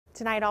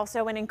Tonight,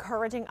 also an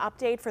encouraging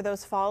update for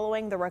those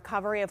following the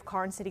recovery of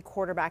Karns City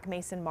quarterback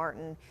Mason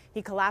Martin.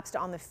 He collapsed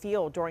on the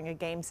field during a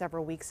game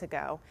several weeks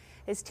ago.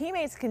 His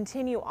teammates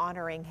continue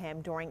honoring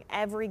him during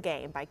every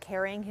game by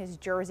carrying his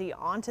jersey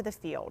onto the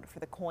field for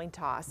the coin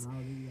toss.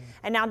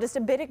 And now, just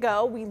a bit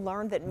ago, we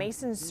learned that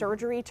Mason's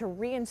surgery to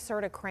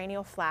reinsert a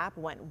cranial flap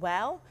went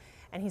well,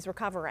 and he's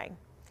recovering.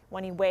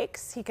 When he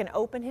wakes, he can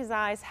open his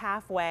eyes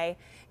halfway.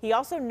 He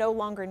also no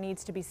longer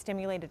needs to be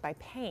stimulated by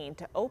pain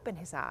to open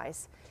his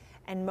eyes.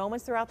 And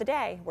moments throughout the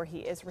day where he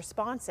is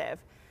responsive.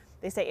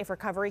 They say if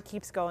recovery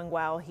keeps going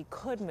well, he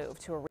could move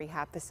to a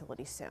rehab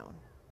facility soon.